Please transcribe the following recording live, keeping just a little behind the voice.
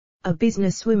a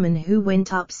businesswoman who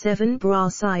went up 7 bra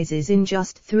sizes in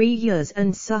just 3 years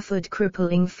and suffered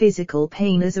crippling physical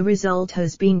pain as a result,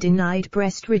 has been denied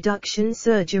breast reduction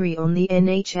surgery on the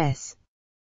NHS.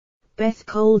 Beth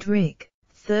Coldrick,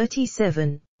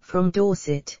 37, from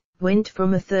Dorset, went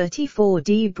from a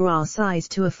 34D bra size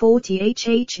to a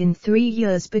 40HH in 3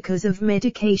 years because of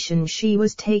medication she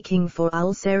was taking for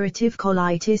ulcerative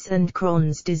colitis and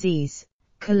Crohn's disease,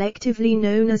 collectively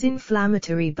known as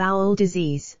inflammatory bowel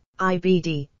disease,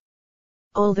 IBD.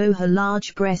 Although her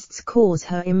large breasts cause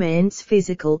her immense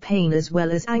physical pain as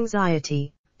well as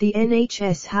anxiety, the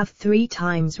NHS have 3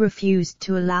 times refused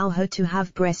to allow her to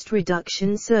have breast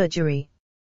reduction surgery.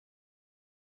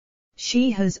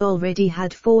 She has already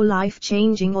had 4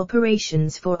 life-changing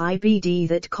operations for IBD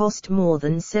that cost more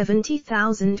than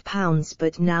 £70,000,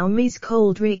 but now Ms.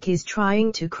 Coldrick is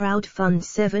trying to crowdfund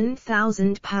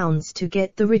 £7,000 to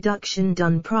get the reduction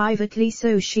done privately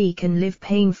so she can live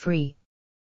pain-free.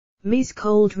 Ms.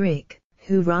 Coldrick,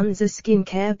 who runs a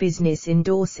skincare business in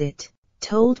Dorset,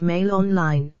 told Mail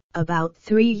Online, "About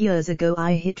 3 years ago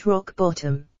I hit rock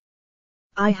bottom.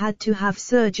 I had to have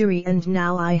surgery and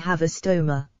now I have a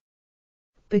stoma.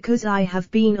 Because I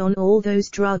have been on all those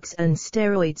drugs and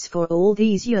steroids for all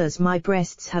these years, my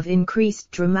breasts have increased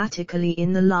dramatically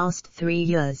in the last 3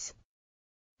 years.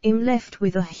 I'm left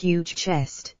with a huge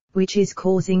chest, which is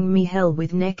causing me hell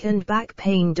with neck and back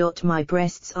pain. My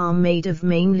breasts are made of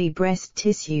mainly breast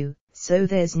tissue, so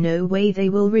there's no way they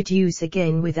will reduce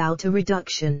again without a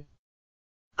reduction.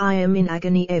 I am in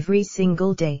agony every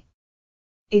single day.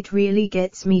 It really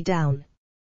gets me down.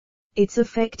 It's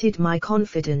affected my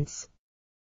confidence.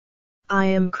 I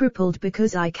am crippled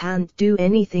because I can't do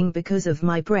anything because of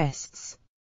my breasts."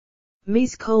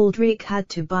 Ms. Coldrick had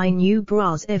to buy new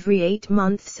bras every 8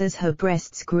 months as her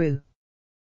breasts grew.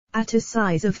 At a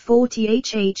size of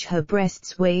 40HH, her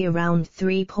breasts weigh around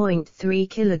 3.3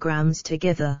 kilograms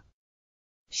together.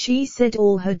 She said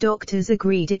all her doctors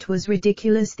agreed it was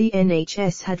ridiculous the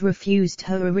NHS had refused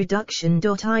her a reduction.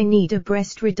 "I need a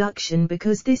breast reduction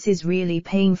because this is really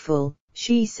painful,"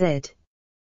 she said.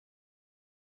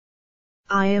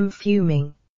 "I am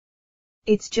fuming.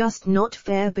 It's just not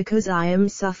fair because I am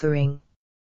suffering.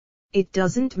 It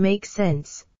doesn't make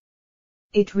sense.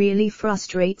 It really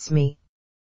frustrates me.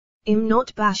 I'm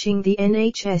not bashing the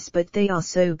NHS, but they are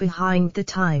so behind the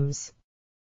times."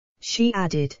 She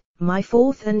added, "My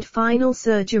 4th and final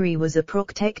surgery was a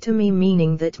proctectomy,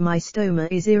 meaning that my stoma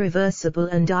is irreversible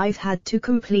and I've had to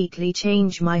completely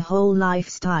change my whole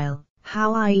lifestyle,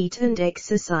 how I eat and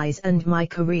exercise and my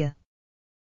career.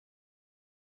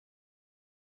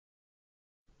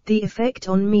 The effect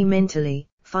on me mentally,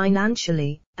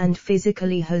 financially, and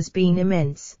physically has been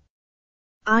immense.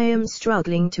 I am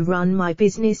struggling to run my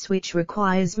business, which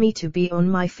requires me to be on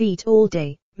my feet all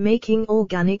day, making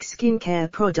organic skincare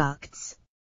products.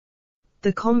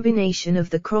 The combination of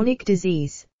the chronic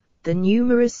disease, the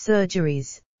numerous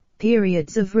surgeries,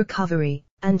 periods of recovery,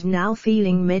 and now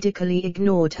feeling medically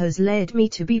ignored has led me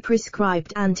to be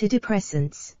prescribed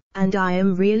antidepressants, and I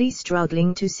am really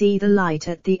struggling to see the light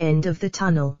at the end of the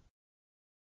tunnel."